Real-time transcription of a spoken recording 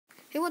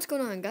Hey, what's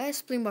going on,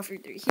 guys?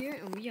 Spleenbuff3 here,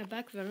 and we are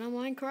back with another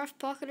Minecraft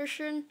Pocket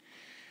Edition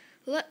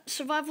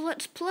Survival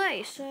Let's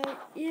Play. So,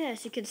 yeah,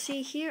 as you can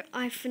see here,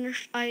 I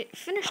finished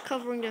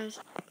covering the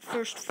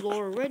first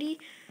floor already,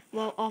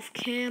 while off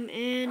cam,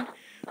 and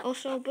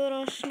also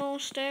built a small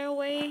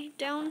stairway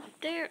down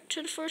there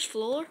to the first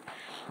floor.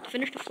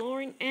 Finished the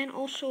flooring, and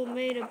also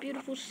made a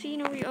beautiful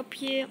scenery up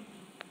here.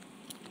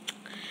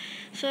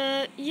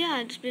 So, yeah,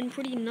 it's been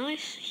pretty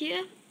nice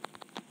here.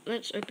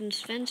 Let's open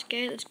this fence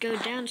gate. Let's go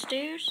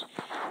downstairs.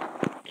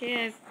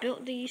 Okay, I've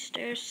built these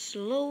stairs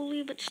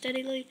slowly but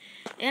steadily,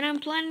 and I'm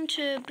planning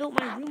to build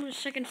my room on the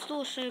second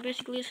floor, so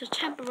basically it's a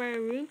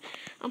temporary room.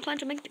 I'm planning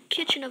to make the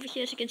kitchen over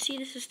here. As you can see,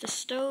 this is the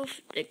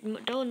stove.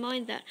 Don't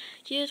mind that.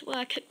 Here's where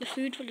I cook the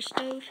food for the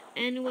stove.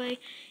 Anyway,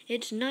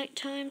 it's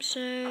nighttime,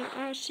 so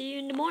I'll see you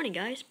in the morning,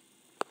 guys.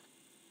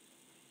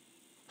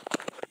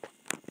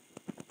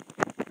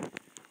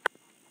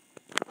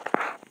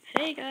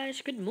 Hey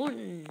guys, good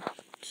morning.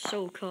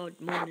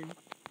 So-called morning.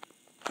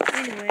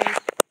 Anyways,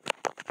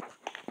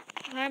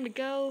 time to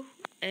go,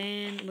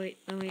 and wait,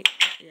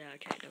 yeah,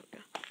 okay, don't go.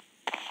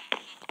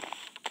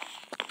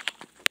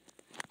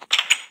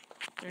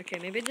 Okay,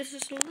 maybe this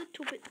is a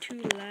little bit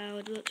too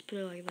loud. Let's put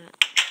it like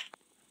that.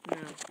 No,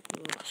 a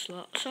little bit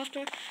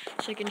softer,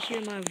 so you can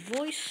hear my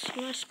voice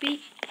when I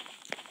speak.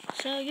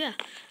 So yeah,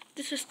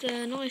 this is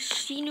the nice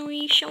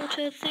scenery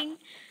shelter thing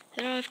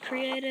that I've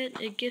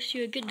created. It gives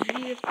you a good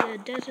view of the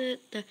desert,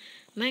 the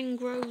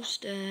mangroves,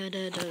 the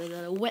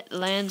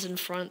wetlands in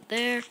front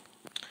there.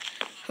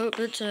 Hope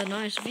it's a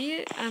nice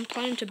view. I'm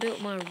planning to build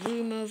my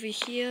room over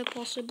here,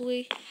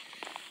 possibly.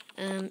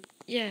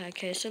 Yeah,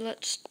 okay, so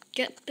let's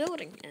get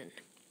building in.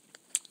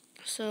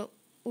 So,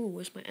 ooh,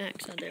 where's my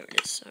axe? Oh, there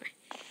it is, sorry.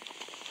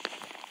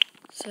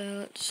 So,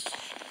 let's,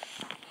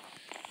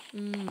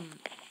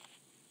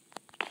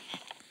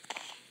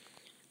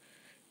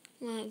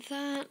 like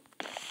that.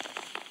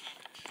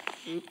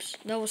 Oops,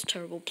 that was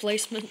terrible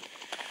placement.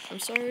 I'm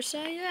sorry.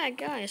 So, yeah,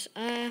 guys,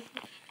 I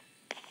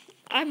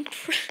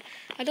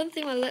don't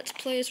think my Let's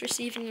Play is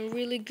receiving a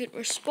really good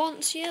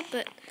response yet,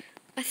 but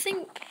I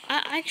think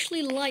I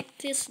actually like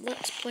this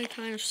Let's Play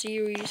kind of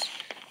series,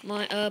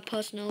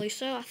 personally,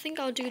 so I think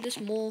I'll do this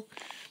more,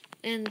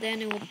 and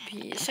then it will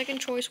be, second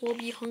choice will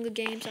be Hunger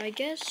Games, I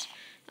guess,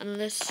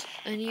 unless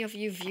any of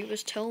you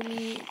viewers tell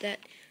me that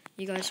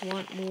you guys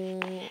want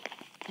more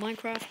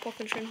Minecraft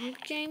Pocket Edition Hunger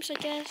Games, I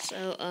guess,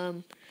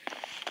 so,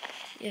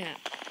 yeah,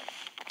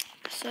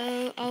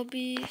 so I'll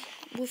be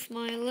with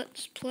my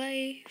Let's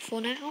Play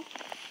for now.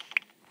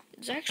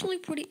 It's actually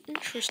pretty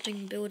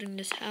interesting building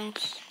this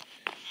house.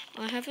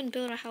 I haven't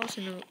built a house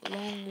in a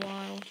long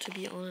while, to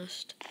be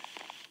honest.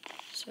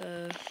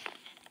 So,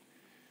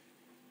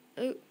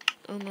 oh,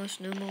 almost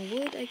no more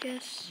wood, I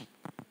guess.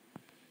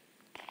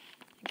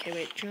 Okay,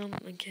 wait,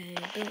 jump. Okay,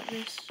 built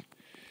this.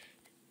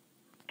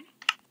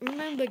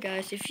 Remember,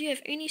 guys, if you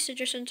have any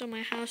suggestions on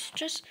my house,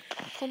 just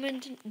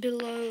comment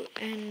below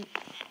and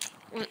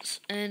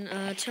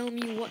tell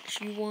me what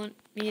you want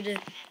me to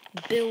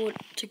build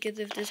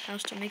together with this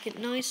house to make it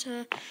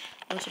nicer,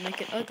 or to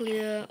make it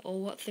uglier, or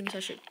what things I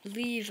should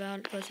leave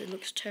out because it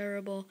looks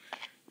terrible.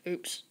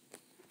 Oops.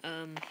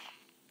 I'm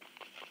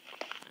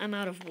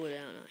out of wood,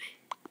 aren't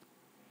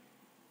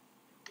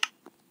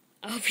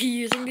I? I'll be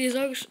using these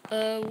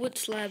wood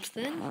slabs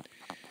then.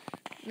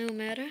 No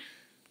matter.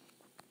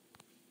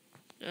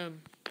 There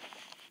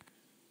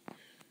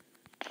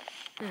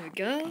we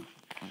go.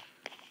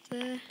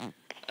 There.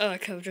 Oh, I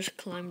could have just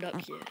climbed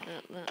up here.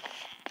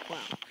 Wow.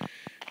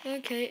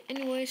 Okay,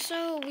 anyway,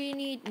 so we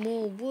need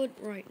more wood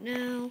right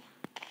now.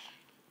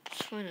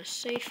 Let's find a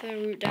safer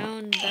route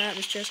down. That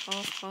is just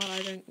half hard,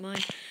 I don't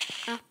mind.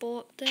 Apple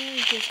up there,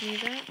 give me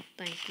that.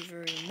 Thank you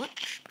very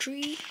much,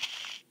 tree.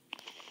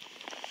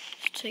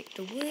 Let's take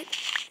the wood.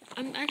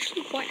 I'm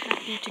actually quite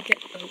happy to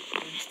get oak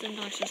wood. It's the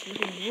nicest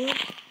looking wood.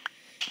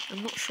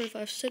 I'm not sure if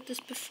I've said this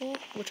before,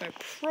 which I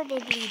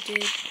probably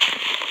did.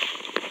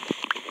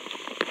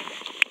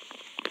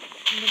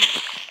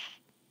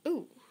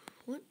 Ooh,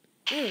 what?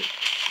 Oh,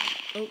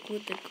 oak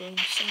wood that grows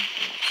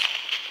samples.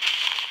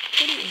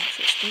 Pretty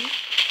interesting.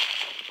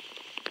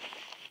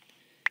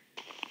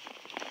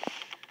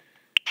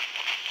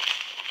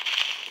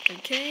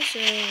 Okay, so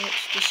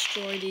let's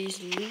destroy these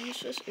leaves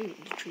first. Ooh,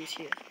 the tree's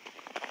here.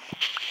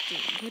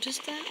 What is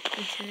that?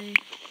 Okay.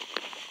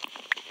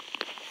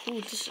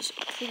 Ooh, this is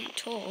a pretty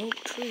tall oak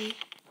tree.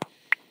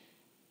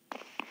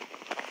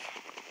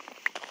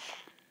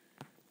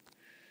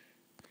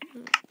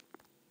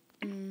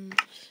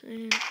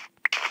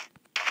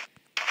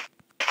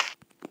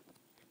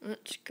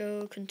 Let's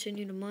go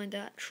continue to mine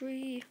that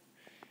tree.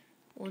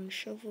 One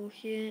shovel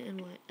here and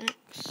my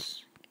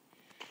axe.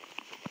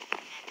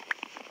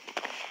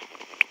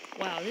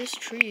 Wow, this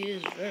tree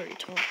is very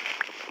tall.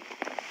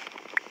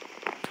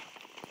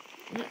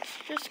 Let's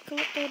just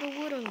collect all the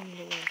wood along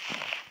the way.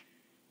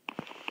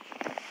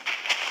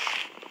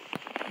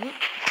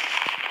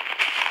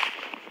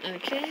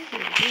 Okay, here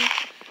we go.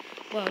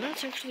 Wow,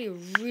 that's actually a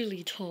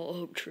really tall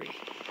oak tree.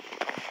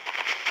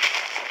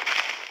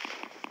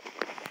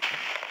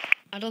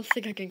 I don't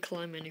think I can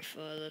climb any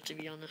further, to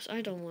be honest.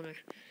 I don't want to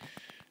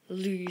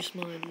lose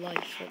my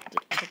life at the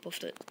top of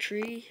that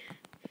tree.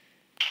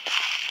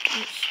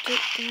 Let's stick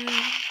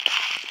down.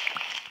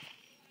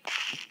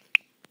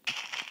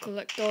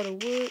 Collect all the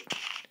wood.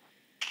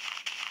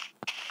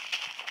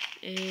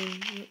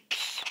 And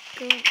let's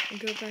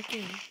go back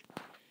in.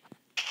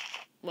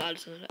 Wow,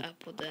 there's another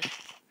apple there.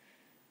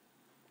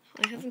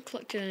 I haven't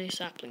collected any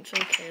saplings.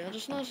 Okay,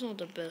 that's not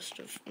the best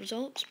of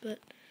results, but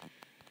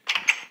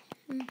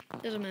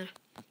doesn't matter.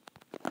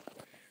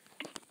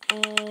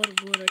 All the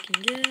wood I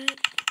can get.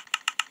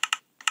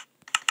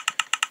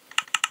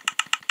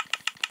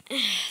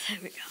 There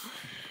we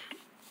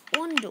go.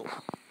 One door.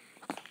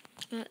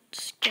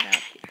 Let's get out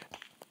of here.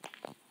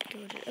 Go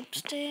to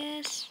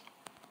upstairs.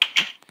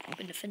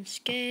 Open the fence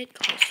gate.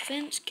 Close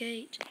fence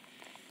gate.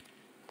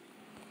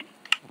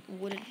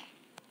 Wooden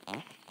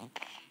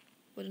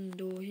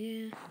door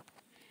here.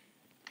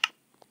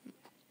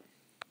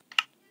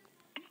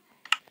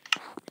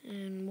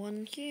 And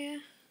one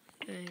here.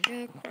 There you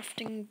go.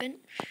 Crafting bench.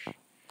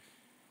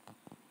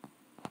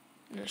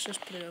 Let's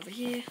just put it over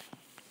here.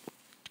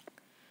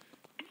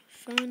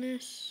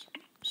 Furnace.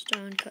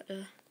 Stone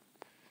cutter.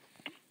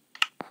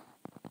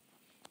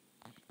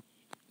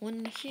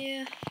 One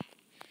here.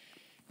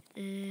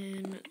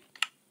 And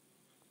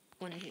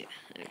one here.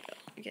 There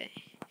we go. Okay.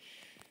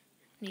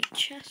 Need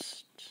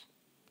chests.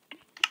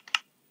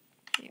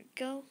 There you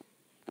go.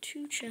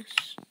 2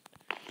 chests.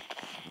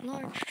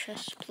 Large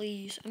chests,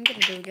 please. I'm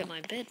gonna go get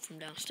my bed from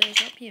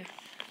downstairs up here.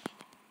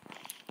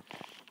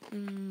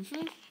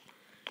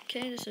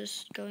 Okay, this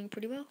is going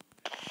pretty well.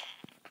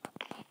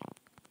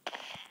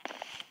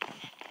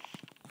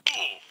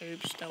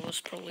 Oops, that was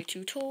probably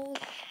too tall.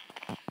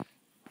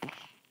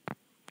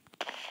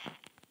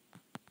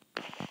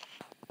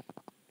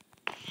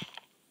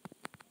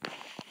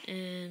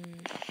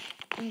 And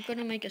I'm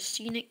gonna make a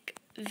scenic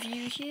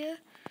view here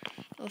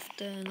of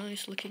the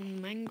nice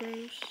looking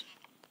mangroves.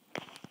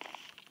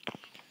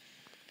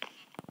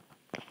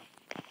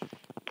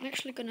 I'm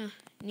actually gonna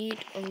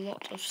need a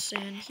lot of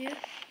sand here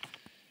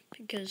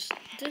because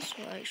this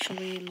will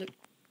actually look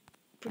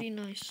pretty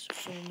nice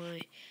for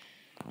my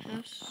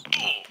house.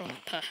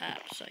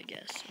 Perhaps, I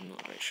guess. I'm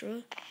not very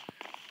sure.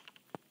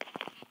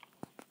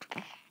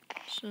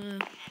 So,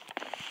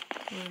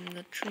 climb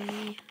the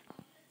tree.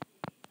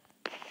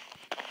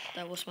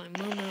 That was my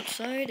mum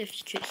outside. If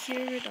you could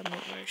hear it, I'm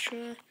not very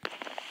sure.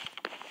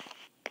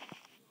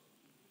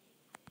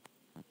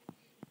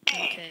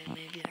 Okay,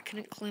 maybe I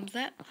couldn't climb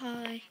that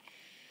high,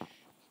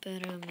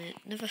 but it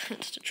never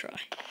hurts to try.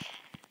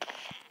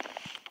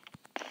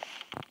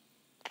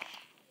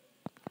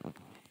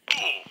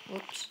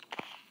 Whoops.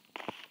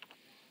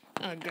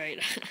 Oh, great.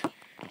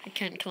 I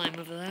can't climb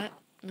over that.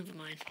 Never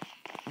mind.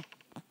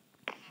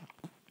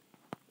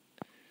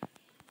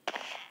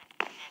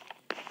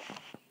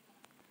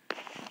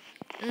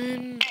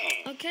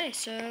 Okay,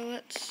 so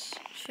let's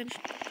finish.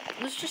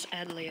 Let's just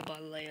add layer by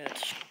layer.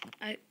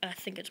 I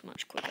think it's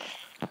much quicker.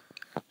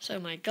 So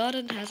my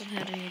garden hasn't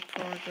had any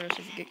progress.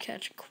 If you could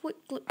catch a quick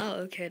look. Oh,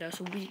 okay, there's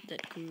a wheat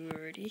that grew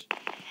already.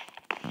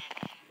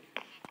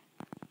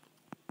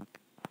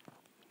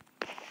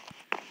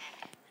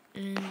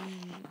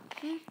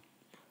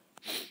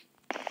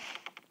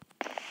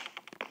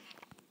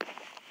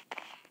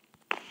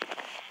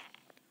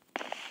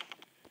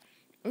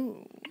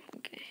 Ooh,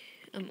 okay.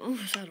 I'm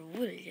almost out of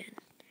wood again.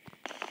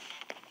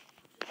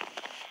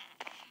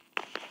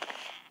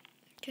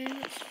 Okay,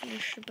 let's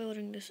finish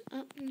building this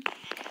up.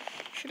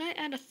 Should I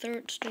add a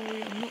 3rd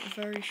story? I'm not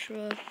very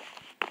sure.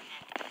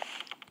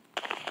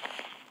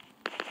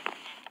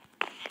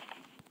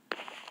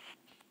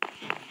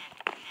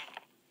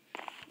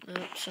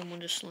 Nope,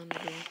 someone just slammed the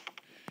door.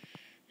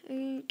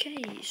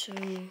 Okay, so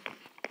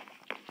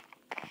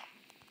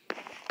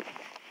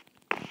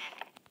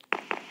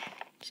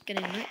it's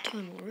getting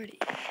nighttime already.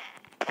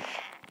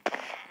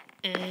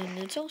 And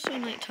it's also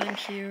nighttime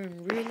here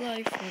in real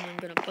life when I'm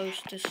gonna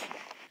post this.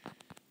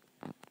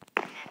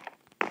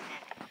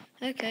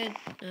 Okay,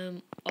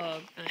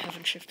 oh, I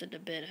haven't shifted the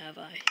bed, have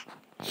I?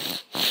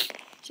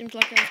 Seems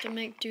like I have to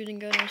make dude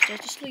and go downstairs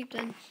to sleep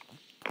then.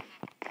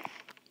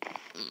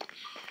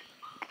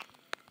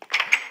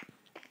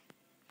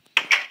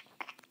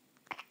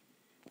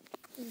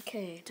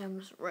 Okay,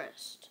 time to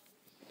rest.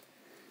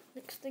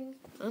 Next thing,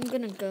 I'm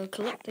gonna go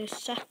collect those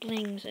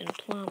saplings and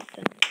plant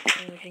them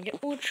so I can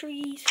get more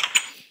trees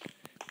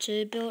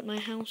to build my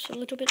house a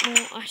little bit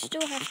more. I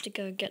still have to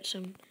go get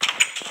some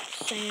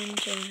sand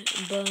to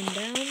burn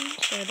down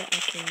so that I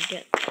can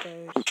get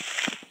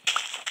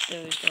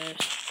those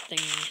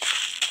things.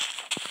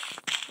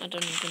 I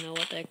don't even know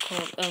what they're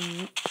called.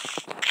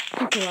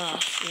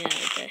 Glass. Yeah,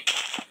 okay.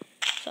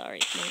 Sorry,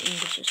 my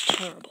English is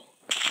terrible.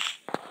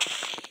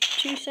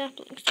 2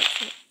 saplings,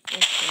 that's it.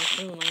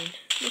 Okay, never mind.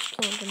 Let's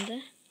plant them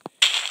there.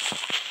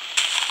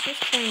 Let's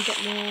try and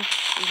get more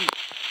wheat.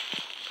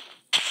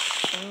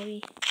 Shall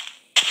we?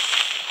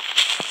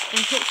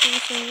 And hopefully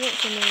some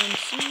watermelon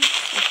seeds.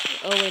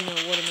 Oh wait, no,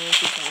 watermelon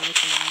seeds are only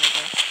from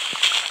another.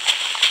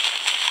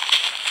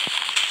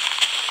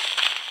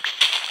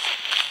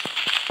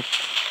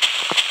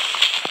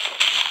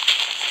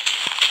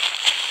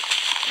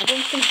 I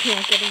don't think we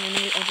are getting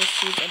any other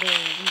seeds other than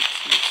wheat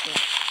seeds. So.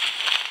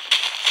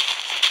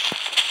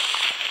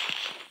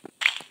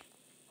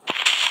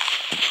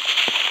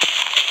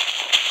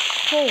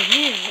 Oh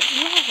man, it's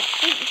lava!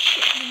 Holy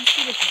shit, I didn't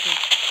see this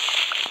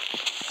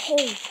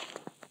before.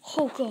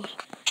 Oh god.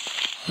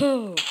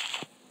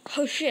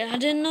 Oh shit, I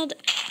didn't know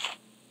that.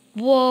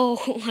 Whoa,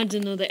 I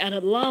didn't know they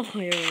added lava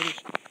here already.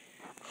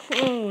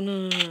 Oh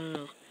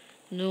no.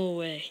 No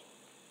way.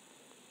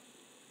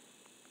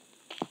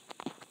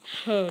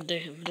 Oh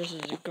damn, this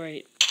is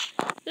great.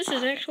 This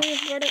is actually a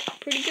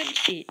pretty good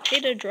seed. Hey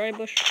there, dry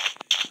bush.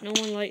 No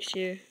one likes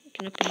you.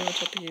 Can I put it on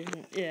top of you?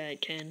 Yeah, I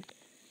can.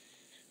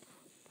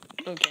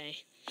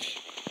 Okay.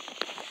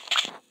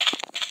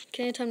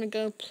 Okay, time to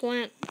go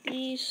plant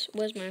these.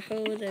 Where's my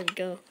hoe? There we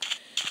go.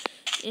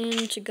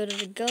 And to go to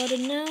the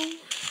garden now.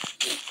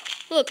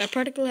 Look, I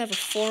practically have a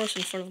forest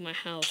in front of my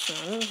house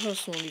now.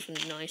 That's not even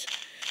nice.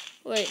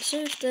 Wait, so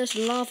if there's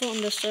lava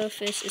on the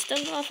surface, is there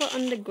lava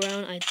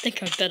underground? I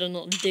think I better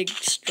not dig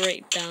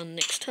straight down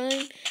next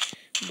time.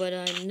 But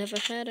I never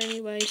had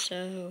anyway,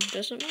 so it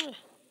doesn't matter.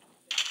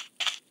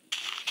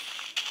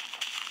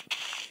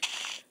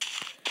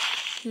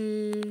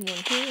 One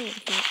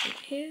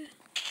here.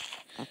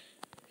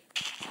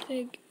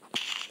 Dig.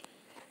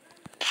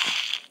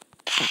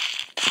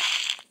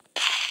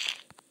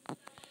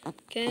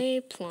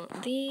 Okay,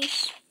 plant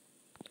these.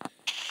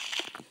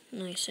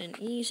 Nice and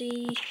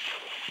easy.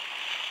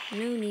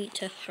 No need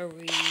to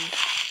hurry.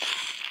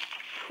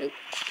 Oop,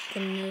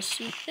 put another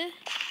seed there.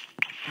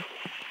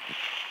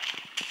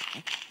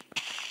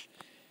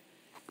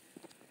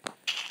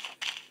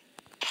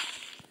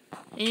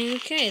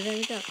 Okay, there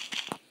we go.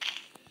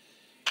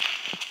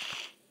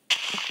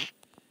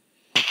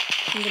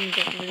 I'm gonna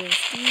get rid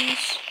of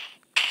these.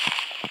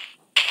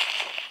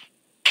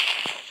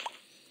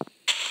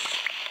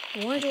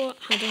 Why do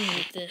I don't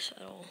need this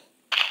at all.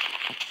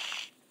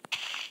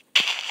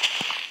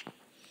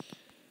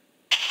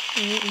 I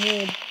need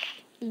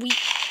more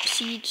wheat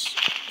seeds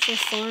for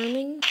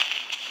farming.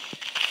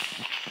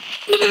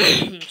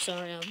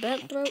 Sorry, I have a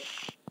bad throat.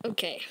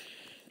 Okay.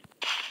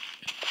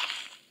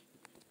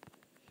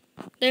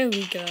 There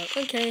we go.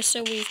 Okay,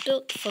 so we've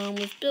built the farm,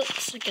 we've built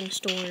the second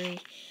story.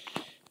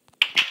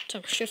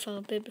 Time to shift out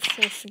a bit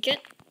before I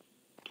forget.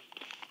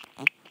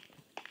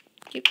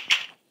 Yep.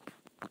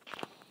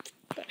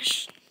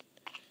 Gosh.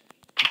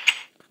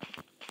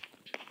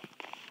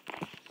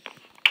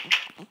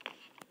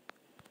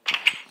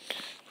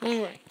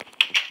 Alright.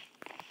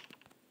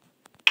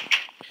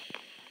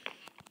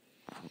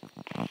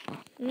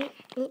 Yep,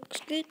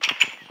 looks good.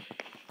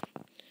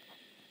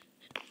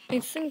 I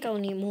think I'll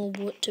need more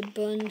wood to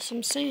burn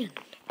some sand.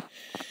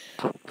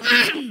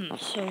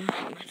 So,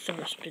 my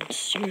throat's been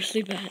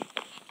seriously bad.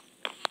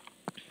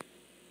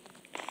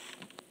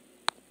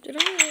 Did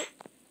I?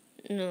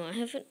 No, I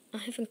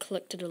haven't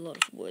collected a lot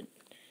of wood.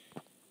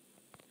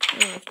 Oh,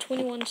 I have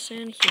 21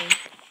 sand here.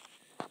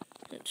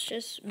 Let's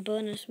just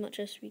burn as much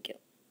as we get.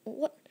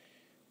 What?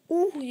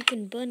 Ooh, you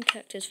can burn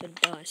cactus for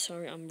dye.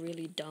 Sorry, I'm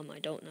really dumb. I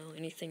don't know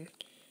anything.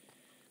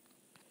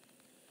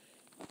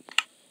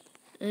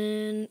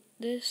 And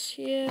this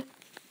here.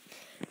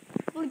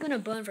 We're gonna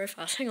burn very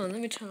fast. Hang on,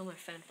 let me turn on my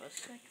fan for a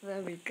sec.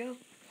 There we go.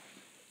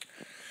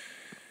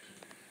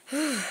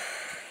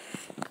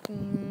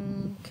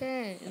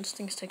 Okay, this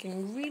thing's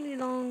taking really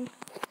long.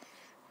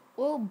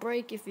 Will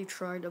break if you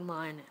try to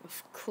mine it.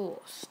 Of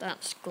course,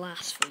 that's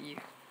glass for you.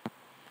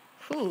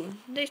 Ooh,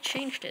 they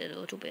changed it a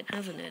little bit,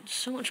 haven't it? It's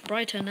so much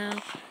brighter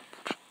now.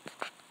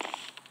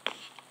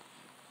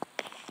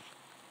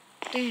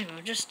 Damn,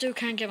 I just still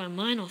can't get my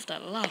mine off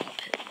that lava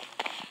pit.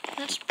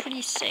 That's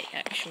pretty sick,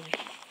 actually.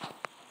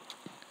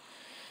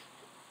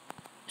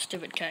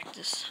 Stupid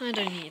cactus. I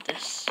don't need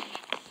this.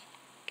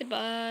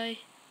 Goodbye.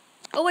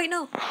 Oh wait,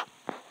 no!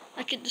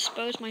 I could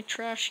dispose my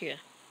trash here.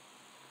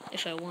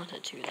 If I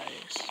wanted to, that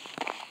is.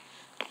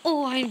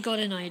 Oh, I've got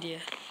an idea.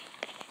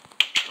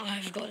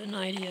 I've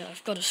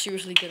got a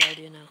seriously good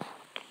idea now.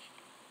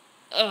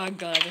 Oh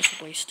god, I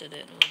just wasted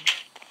it.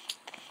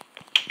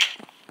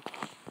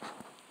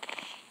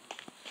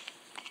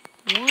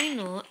 Why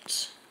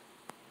not?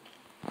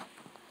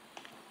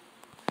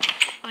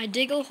 I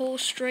dig a hole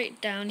straight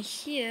down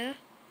here.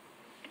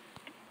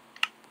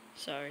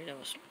 Sorry, that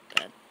was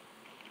bad.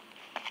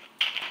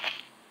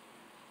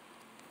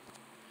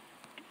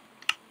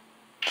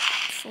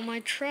 For my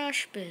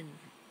trash bin.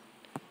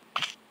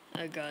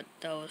 Oh god,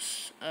 that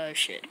was... oh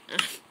shit.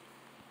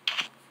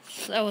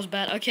 That was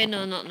bad. Okay,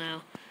 no, not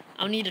now.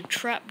 I'll need a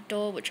trap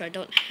door, which I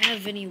don't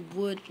have any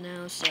wood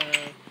now, so...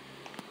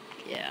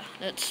 yeah,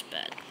 that's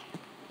bad.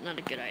 Not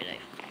a good idea.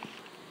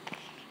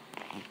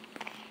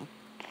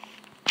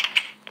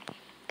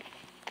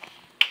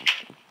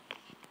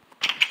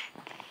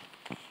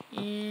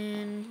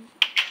 And...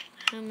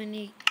 how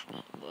many...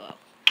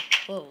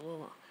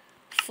 whoa.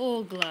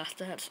 4 glass,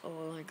 that's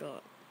all I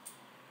got.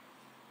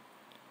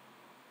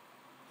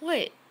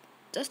 Wait,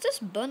 does this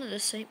burn at the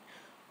same...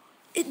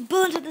 it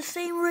burns at the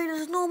same rate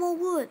as normal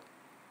wood.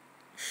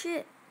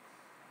 Shit.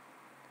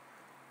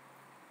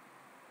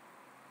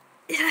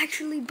 It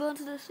actually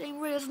burns at the same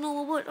rate as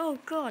normal wood. Oh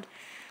god.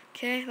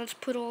 Okay, let's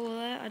put all of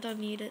that. I don't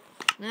need it.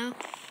 Now,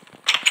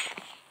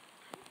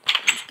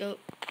 let's go.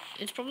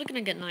 It's probably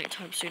gonna get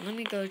nighttime soon. Let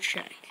me go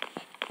check.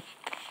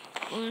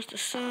 Where's the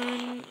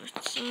sun? Where's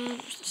the sun?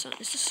 Where's the sun?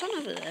 Is the sun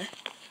over there?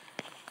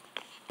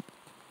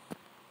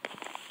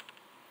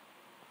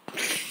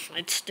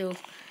 It's still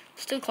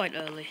quite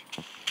early.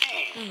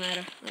 No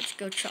matter. Let's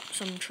go chop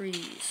some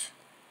trees.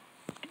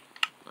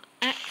 My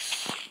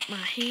axe, my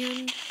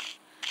hand,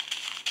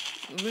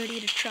 ready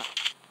to chop,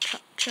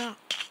 chop, chop.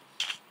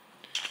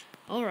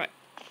 Alright.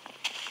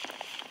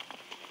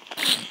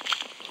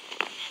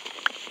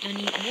 I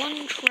need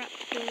one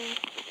trapdoor.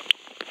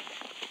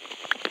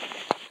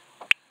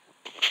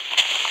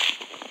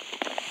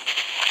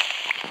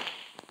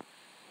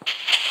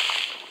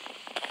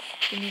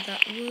 Give me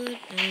that wood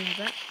and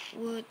that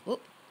wood. Oh,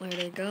 where'd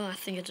it go? I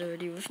think it's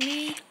already with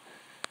me.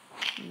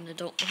 And I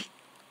don't.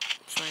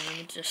 Fine, let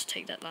me just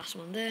take that last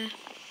one there.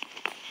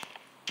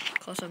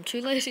 Because I'm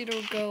too lazy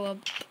to go up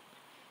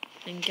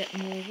and get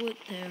more wood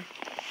there.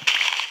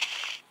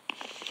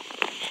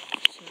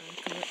 So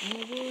collect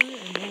more wood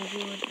and more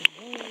wood and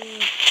more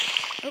wood.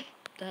 Oh,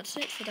 that's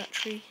it for that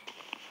tree.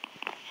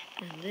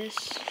 And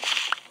this.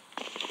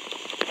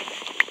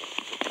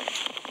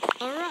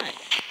 Alright.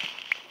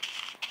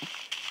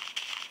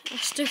 I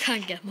still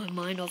can't get my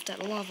mind off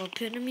that lava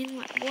pit. I mean,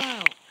 like,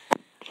 wow.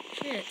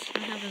 Shit, I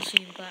haven't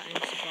seen that in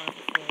Survival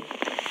for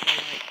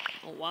like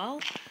a while.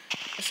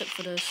 Except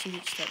for those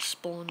seeds that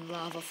spawn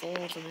lava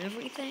falls and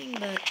everything,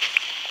 but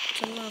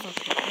it's a lava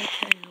pit.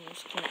 Okay, that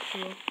was quite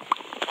cool.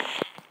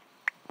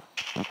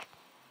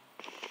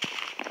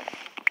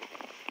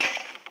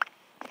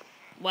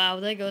 Wow,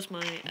 there goes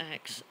my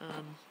axe.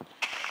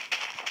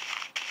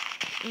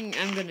 I'm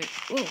gonna.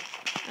 Whoa,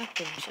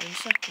 apples and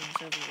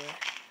saplings everywhere.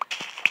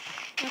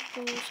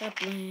 Apples,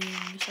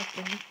 saplings,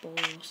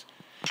 apples.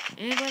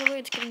 And by the way,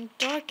 it's getting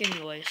dark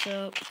anyway,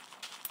 so I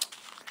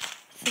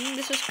think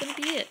this is gonna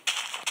be it.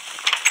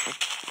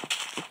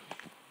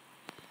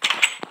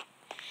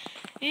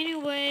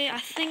 Anyway, I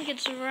think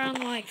it's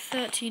around like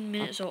 13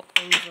 minutes or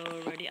over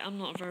already. I'm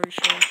not very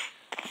sure.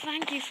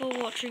 Thank you for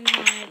watching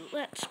my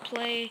Let's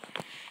Play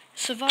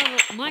Survival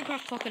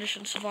Minecraft Pocket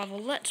Edition Survival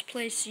Let's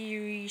Play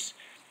series.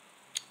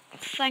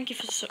 Thank you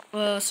for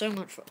so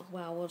much for,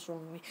 wow, what's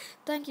wrong with me?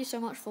 Thank you so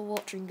much for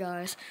watching,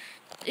 guys.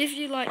 If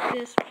you like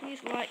this,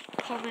 please like,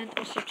 comment,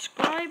 or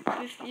subscribe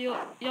if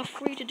you're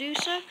free to do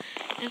so.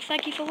 And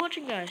thank you for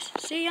watching, guys.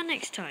 See you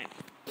next time.